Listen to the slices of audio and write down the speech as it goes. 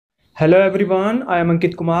Hello everyone, I am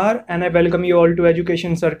Ankit Kumar and I welcome you all to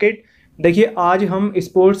education circuit. देखिए, आज हम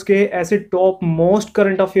sports के ऐसे टॉप मोस्ट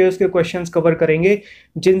करंट अफेयर्स के क्वेश्चंस कवर करेंगे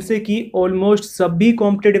जिनसे कि ऑलमोस्ट सभी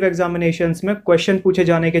कॉम्पिटिटिव एग्जामिनेशंस में क्वेश्चन पूछे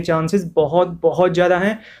जाने के चांसेस बहुत बहुत ज़्यादा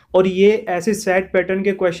हैं। और ये ऐसे सेट पैटर्न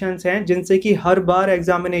के क्वेश्चंस हैं जिनसे कि हर बार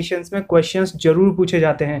एग्जामिनेशंस में क्वेश्चंस जरूर पूछे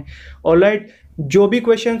जाते हैं। ऑलराइट, जो भी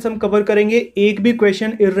क्वेश्चंस हम कवर करेंगे एक भी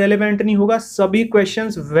क्वेश्चन इररेलेवेंट नहीं होगा, सभी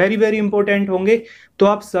क्वेश्चंस वेरी वेरी इंपॉर्टेंट होंगे। तो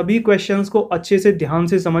आप सभी क्वेश्चंस को अच्छे से ध्यान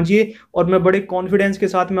से समझिए और मैं बड़े कॉन्फिडेंस के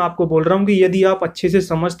साथ मैं आपको बोल रहा हूं कि यदि आप अच्छे से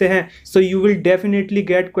समझते हैं so you will definitely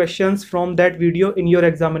get questions from that video in your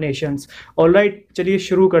examinations. Alright, चलिए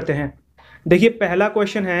शुरू करते हैं। देखिए, पहला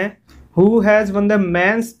क्वेश्चन है, Who has won the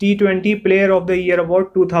Men's T20 Player of the Year Award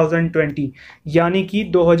 2020? यानी कि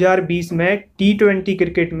 2020 में T20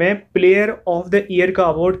 क्रिकेट में प्लेयर ऑफ द ईयर का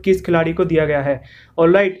अवार्ड किस खिलाड़ी को दिया गया है।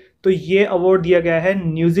 ऑलराइट, तो ये अवार्ड दिया गया है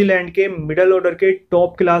न्यूजीलैंड के मिडल ऑर्डर के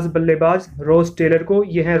टॉप क्लास बल्लेबाज रॉस टेलर को।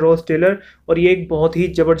 ये है रॉस टेलर और ये एक बहुत ही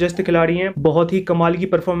जबरदस्त खिलाड़ी हैं, बहुत ही कमाल की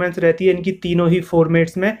परफॉर्मेंस रहती है इनकी तीनों ही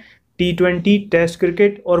फॉर्मेट्स में, T20 टेस्ट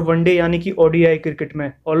क्रिकेट और वनडे यानी कि ओडीआई क्रिकेट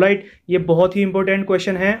में। ऑलराइट, ये बहुत ही इंपॉर्टेंट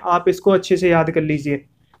क्वेश्चन है, आप इसको अच्छे से याद कर लीजिए।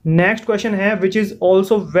 नेक्स्ट क्वेश्चन है which is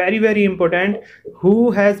also very very important, who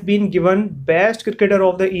has been given best cricketer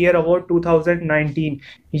of the year award 2019?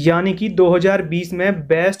 यानी कि 2020 में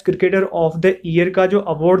best cricketer of the year का जो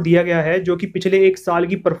अवार्ड दिया गया है, जो कि पिछले एक साल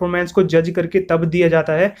की परफॉर्मेंस को जज करके तब दिया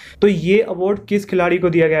जाता है, तो ये अवार्ड किस खिलाड़ी को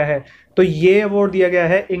दिया गया है? तो ये अवार्ड दिया गया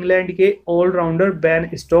है इंग्लैंड के ऑलराउंडर बेन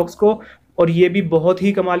स्टोक्स को। और ये भी बहुत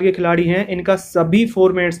ही कमाल के खिलाड़ी हैं, इनका सभी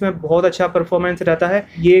फॉर्मेट्स में बहुत अच्छा परफॉर्मेंस रहता है।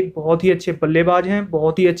 ये एक बहुत ही अच्छे बल्लेबाज हैं,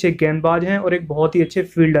 बहुत ही अच्छे गेंदबाज हैं और एक बहुत ही अच्छे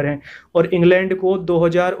फील्डर हैं। और इंग्लैंड को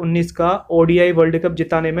 2019 का ओडीआई वर्ल्ड कप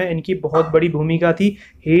जिताने में इनकी बहुत बड़ी भूमिका थी।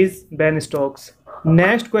 He is Ben Stokes.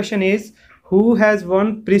 Next question is, who has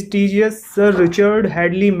one prestigious sir Richard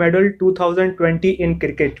Hadley medal 2020 in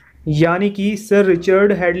cricket? यानी कि सर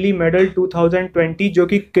रिचर्ड हैडली मेडल 2020 जो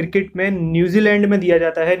कि क्रिकेट में न्यूजीलैंड में दिया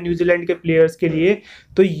जाता है न्यूजीलैंड के प्लेयर्स के लिए,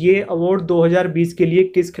 तो ये अवार्ड 2020 के लिए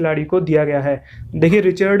किस खिलाड़ी को दिया गया है? देखिए,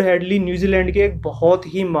 रिचर्ड हैडली न्यूजीलैंड के एक बहुत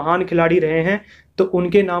ही महान खिलाड़ी रहे हैं, तो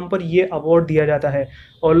उनके नाम पर ये अवार्ड दिया जाता है।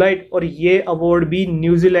 ऑलराइट, और ये अवार्ड भी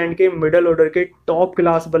न्यूजीलैंड के मिडल ऑर्डर के टॉप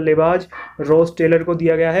क्लास बल्लेबाज रॉस टेलर को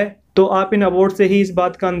दिया गया है। तो आप इन अवार्ड से ही इस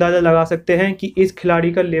बात का अंदाजा लगा सकते हैं कि इस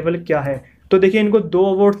खिलाड़ी का लेवल क्या है। तो देखिए, इनको दो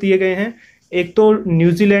अवार्ड दिए गए हैं, एक तो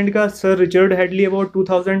न्यूजीलैंड का सर रिचर्ड हैडली अवार्ड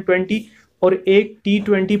 2020 और एक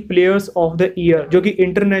T20 players of the year जो कि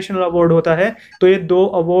इंटरनेशनल अवार्ड होता है। तो ये दो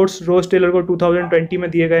अवार्ड्स रोज टेलर को 2020 में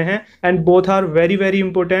दिए गए हैं and both are very very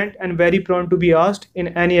important and very prone to be asked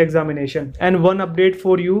in any examination. And one update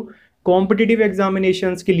for you, competitive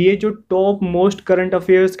examinations के लिए जो टॉप मोस्ट करंट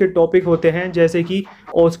अफेयर्स के टॉपिक होते हैं, जैसे कि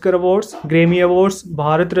Oscar awards, Grammy awards,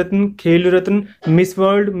 Bharat Ratna, खेल रत्न, miss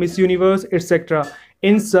world, miss universe etcetera,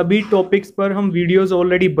 इन सभी टॉपिक्स पर हम वीडियोस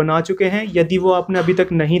ऑलरेडी बना चुके हैं। यदि वो आपने अभी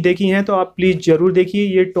तक नहीं देखी हैं तो आप प्लीज़ ज़रूर देखिए,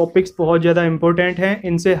 ये टॉपिक्स बहुत ज़्यादा इंपॉर्टेंट हैं,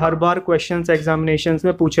 इनसे हर बार क्वेश्चंस एग्जामिनेशंस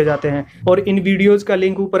में पूछे जाते हैं। और इन वीडियोस का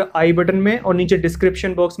लिंक ऊपर आई बटन में और नीचे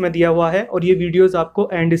डिस्क्रिप्शन बॉक्स में दिया हुआ है, और ये वीडियोज़ आपको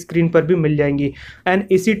एंड स्क्रीन पर भी मिल जाएंगी। एंड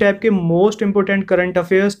इसी टाइप के most important current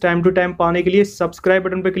affairs time to time पाने के लिए सब्सक्राइब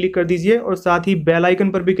बटन पर क्लिक कर दीजिए और साथ ही बेल आइकन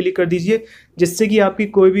पर भी क्लिक कर दीजिए, जिससे कि आपकी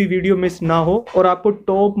कोई भी वीडियो मिस ना हो और आपको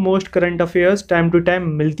top most current affairs time to time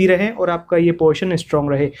मिलती रहे और आपका ये पोर्शन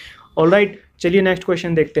स्ट्रॉन्ग रहे। ऑलराइट, चलिए नेक्स्ट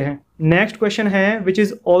क्वेश्चन देखते हैं। नेक्स्ट क्वेश्चन है which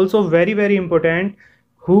is also very very important,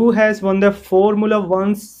 who has one the formula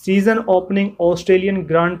 1 season opening Australian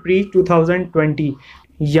grand pre 2020?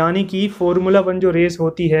 यानी कि फॉर्मूला 1 जो रेस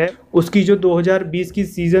होती है उसकी जो 2020 की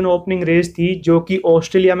सीजन ओपनिंग रेस थी, जो कि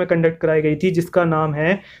ऑस्ट्रेलिया में कंडक्ट कराई गई थी, जिसका नाम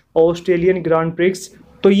है ऑस्ट्रेलियन ग्रांड प्रिक्स,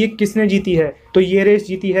 तो ये किसने जीती है? तो ये रेस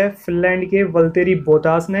जीती है फिनलैंड के वल्तेरी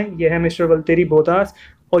बोतास ने। ये है मिस्टर वल्तेरी बोतास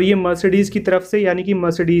और ये मर्सिडीज की तरफ से, यानी कि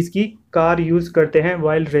मर्सिडीज की कार यूज़ करते हैं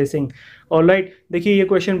वाइल रेसिंग। ऑलराइट, देखिए ये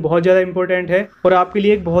क्वेश्चन बहुत ज़्यादा इंपॉर्टेंट है और आपके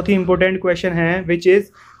लिए एक बहुत ही इंपॉर्टेंट क्वेश्चन है which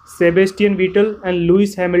is Sebastian वीटल and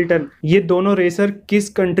Lewis Hamilton, ये दोनों रेसर किस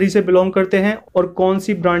कंट्री से बिलोंग करते हैं और कौन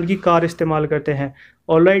सी ब्रांड की कार इस्तेमाल करते हैं?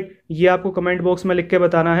 ऑलराइट, ये आपको कमेंट बॉक्स में लिख के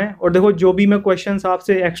बताना है। और देखो, जो भी मैं क्वेश्चंस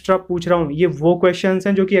आपसे एक्स्ट्रा पूछ रहा हूँ ये वो क्वेश्चंस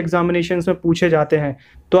हैं जो कि एग्जामिनेशंस में पूछे जाते हैं,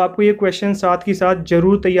 तो आपको ये क्वेश्चन साथ ही साथ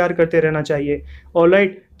जरूर तैयार करते रहना चाहिए।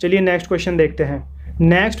 ऑलराइट, चलिए नेक्स्ट क्वेश्चन देखते हैं।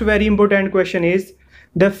 Next very important question is,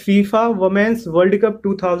 the FIFA women's world cup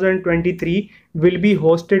 2023 will be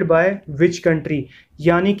hosted by which country?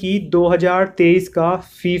 यानी कि 2023 का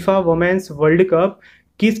फीफा वुमेन्स वर्ल्ड कप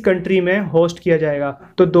किस कंट्री में होस्ट किया जाएगा?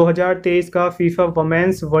 तो 2023 का FIFA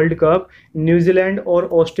women's world cup New Zealand और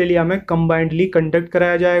ऑस्ट्रेलिया में कंबाइंडली कंडक्ट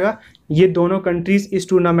कराया जाएगा। ये दोनों कंट्रीज इस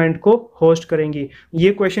टूर्नामेंट को होस्ट करेंगी।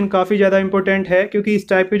 ये क्वेश्चन काफ़ी ज़्यादा इंपॉर्टेंट है क्योंकि इस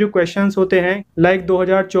टाइप के जो क्वेश्चंस होते हैं लाइक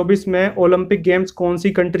 2024 में ओलंपिक गेम्स कौन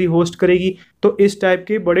सी कंट्री होस्ट करेगी, तो इस टाइप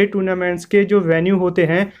के बड़े टूर्नामेंट्स के जो वेन्यू होते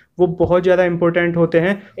हैं वो बहुत ज़्यादा इंपॉर्टेंट होते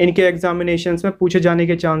हैं। इनके एग्जामिनेशंस में पूछे जाने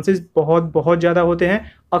के चांसेस बहुत ज़्यादा होते हैं।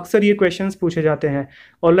 अक्सर ये क्वेश्चंस पूछे जाते हैं।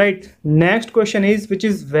 Alright, next question is which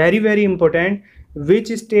is very important,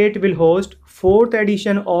 which state will host 4th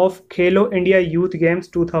addition of Khelo India youth games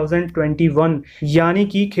 2021, यानी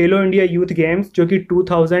कि खेलो इंडिया यूथ गेम्स जो कि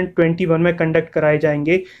 2021 में कंडक्ट कराए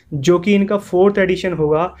जाएंगे, जो कि इनका 4th एडिशन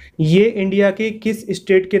होगा। ये इंडिया के किस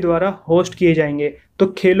स्टेट के द्वारा होस्ट किए जाएंगे? तो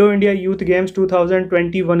खेलो इंडिया यूथ गेम्स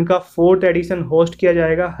 2021 का 4th एडिशन होस्ट किया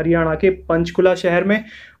जाएगा हरियाणा के पंचकुला शहर में।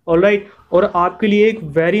 ऑलराइट, और आपके लिए एक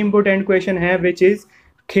वेरी इंपॉर्टेंट क्वेश्चन है which is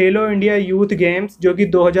Khelo India youth games जो कि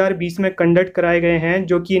 2020 में कंडक्ट कराए गए हैं,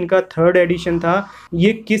 जो कि इनका 3rd एडिशन था,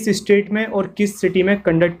 ये किस स्टेट में और किस सिटी में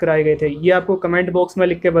कंडक्ट कराए गए थे? ये आपको कमेंट बॉक्स में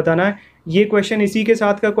लिख के बताना है। ये क्वेश्चन इसी के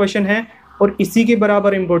साथ का क्वेश्चन है और इसी के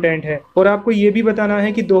बराबर इंपॉर्टेंट है। और आपको ये भी बताना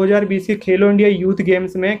है कि 2020 के खेलो इंडिया यूथ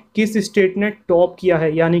गेम्स में किस स्टेट ने टॉप किया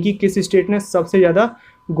है, यानी कि किस स्टेट ने सबसे ज़्यादा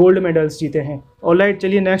गोल्ड मेडल्स जीते हैं। ऑलराइट,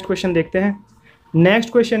 चलिए नेक्स्ट क्वेश्चन देखते हैं।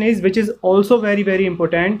 Next question is which is also very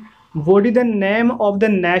important, What is the name of the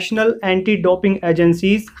National Anti-Doping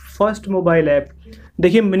Agency's first mobile app?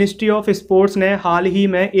 देखिए, मिनिस्ट्री ऑफ स्पोर्ट्स ने हाल ही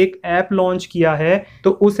में एक ऐप लॉन्च किया है,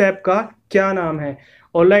 तो उस ऐप का क्या नाम है?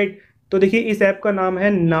 ऑलराइट, तो देखिए इस ऐप का नाम है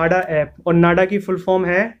नाडा ऐप, और नाडा की फुल फॉर्म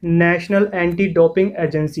है national anti doping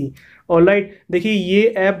agency. Alright, देखिए ये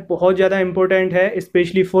ऐप बहुत ज़्यादा इंपॉर्टेंट है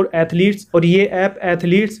स्पेशली फॉर एथलीट्स, और ये ऐप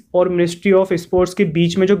एथलीट्स और मिनिस्ट्री ऑफ स्पोर्ट्स के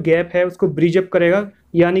बीच में जो गैप है उसको ब्रिज अप करेगा,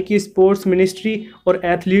 यानी कि स्पोर्ट्स मिनिस्ट्री और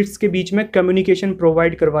एथलीट्स के बीच में कम्युनिकेशन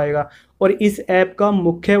प्रोवाइड करवाएगा। और इस ऐप का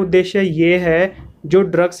मुख्य उद्देश्य ये है जो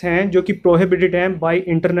ड्रग्स हैं जो कि प्रोहिबिटेड हैं बाय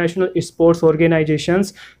इंटरनेशनल स्पोर्ट्स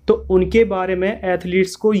ऑर्गेनाइजेशंस, तो उनके बारे में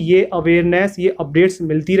एथलीट्स को ये अवेयरनेस, ये अपडेट्स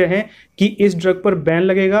मिलती रहें कि इस ड्रग पर बैन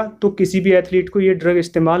लगेगा, तो किसी भी एथलीट को ये ड्रग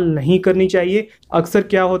इस्तेमाल नहीं करनी चाहिए। अक्सर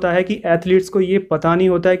क्या होता है कि एथलीट्स को ये पता नहीं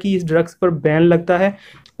होता है कि इस ड्रग्स पर बैन लगता है,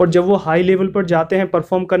 और जब वो हाई लेवल पर जाते हैं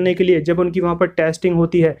परफॉर्म करने के लिए, जब उनकी वहाँ पर टेस्टिंग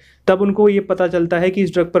होती है, तब उनको ये पता चलता है कि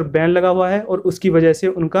इस ड्रग पर बैन लगा हुआ है और उसकी वजह से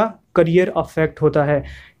उनका करियर अफेक्ट होता है।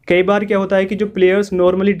 कई बार क्या होता है कि जो प्लेयर्स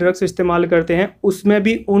नॉर्मली ड्रग्स इस्तेमाल करते हैं उसमें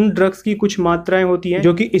भी उन ड्रग्स की कुछ मात्राएं होती हैं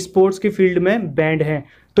जो कि स्पोर्ट्स के फील्ड में बैंड हैं,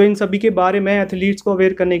 तो इन सभी के बारे में एथलीट्स को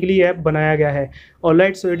अवेयर करने के लिए ऐप बनाया गया है।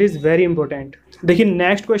 Alright, so it is very important. देखिए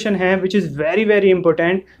नेक्स्ट क्वेश्चन है which is very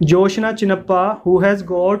important, Joshna Chinappa who has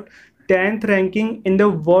got 10th ranking in the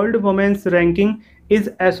world women's ranking is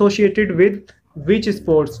associated with which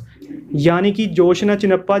sports? यानी कि जोशना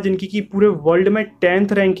चिनप्पा जिनकी की पूरे वर्ल्ड में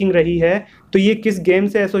 10th रैंकिंग रही है, तो ये किस गेम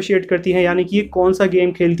से एसोसिएट करती हैं, यानी कि ये कौन सा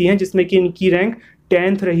गेम खेलती हैं जिसमें कि इनकी रैंक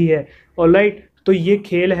 10th रही है? ऑलराइट, तो ये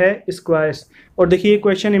खेल है स्क्वैश। और देखिए ये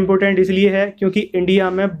क्वेश्चन इंपॉर्टेंट इसलिए है क्योंकि इंडिया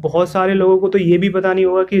में बहुत सारे लोगों को तो ये भी पता नहीं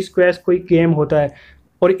होगा कि स्क्वैश कोई गेम होता है,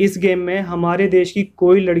 और इस गेम में हमारे देश की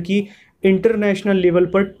कोई लड़की इंटरनेशनल लेवल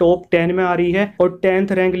पर टॉप 10 में आ रही है और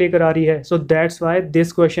 10th रैंक लेकर आ रही है। So that's why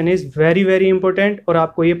this question is very important और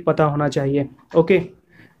आपको ये पता होना चाहिए। Okay,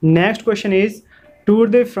 next question is tour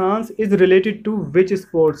de France is related to which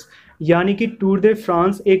sports? यानी कि टूर दे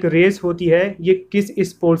फ्रांस एक रेस होती है, ये किस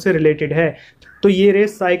स्पोर्ट से रिलेटेड है? तो ये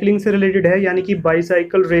रेस साइकिलिंग से रिलेटेड है, यानी कि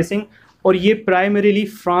बाईसाइकिल रेसिंग, और ये प्राइमरीली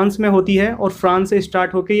फ्रांस में होती है और फ्रांस से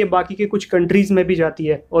स्टार्ट होकर ये बाकी के कुछ कंट्रीज़ में भी जाती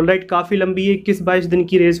है। ऑलराइट, काफ़ी लंबी 21-22 दिन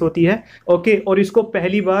की रेस होती है। ओके, और इसको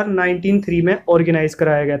पहली बार 1903 में ऑर्गेनाइज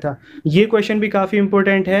कराया गया था। ये क्वेश्चन भी काफ़ी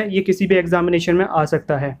इंपॉर्टेंट है, ये किसी भी एग्जामिनेशन में आ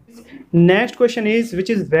सकता है। Next question is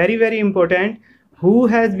which is very important, who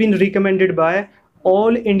has been recommended by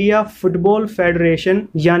all India football federation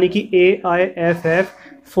यानी कि AIFF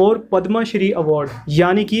फॉर पद्मश्री अवार्ड?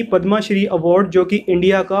 यानी कि पद्मश्री अवार्ड जो कि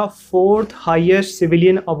इंडिया का 4th हाईएस्ट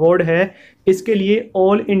सिविलियन अवार्ड है, इसके लिए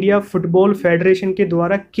ऑल इंडिया फुटबॉल फेडरेशन के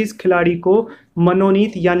द्वारा किस खिलाड़ी को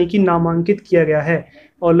मनोनीत यानी कि नामांकित किया गया है?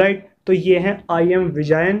 ऑलराइट, तो ये हैं IM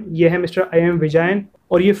विजयन, ये है मिस्टर IM विजयन,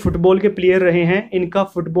 और ये फुटबॉल के प्लेयर रहे हैं। इनका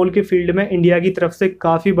फुटबॉल के फील्ड में इंडिया की तरफ से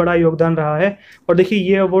काफ़ी बड़ा योगदान रहा है। और देखिए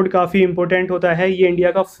ये अवार्ड काफ़ी इंपॉर्टेंट होता है, ये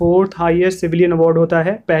इंडिया का 4th हाईएस्ट सिविलियन अवार्ड होता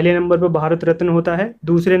है। पहले नंबर पर भारत रत्न होता है,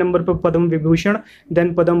 दूसरे नंबर पर Padma Vibhushan,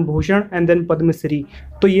 then Padma Bhushan and then Padmashri.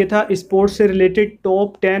 तो ये था स्पोर्ट्स से related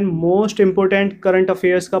top 10 most important current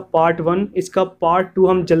affairs का पार्ट 1। इसका पार्ट 2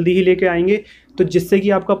 हम जल्दी ही लेके आएंगे, तो जिससे कि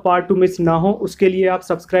आपका पार्ट 2 मिस ना हो उसके लिए आप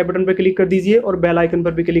सब्सक्राइब बटन पर क्लिक कर दीजिए और बेल आइकन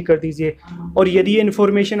पर भी क्लिक कर दीजिए। और यदि ये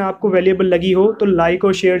इन्फॉर्मेशन आपको वैल्यूएबल लगी हो तो लाइक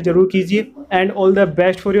और शेयर जरूर कीजिए। And all the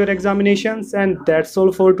best for your examinations and that's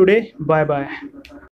all for today. Bye bye.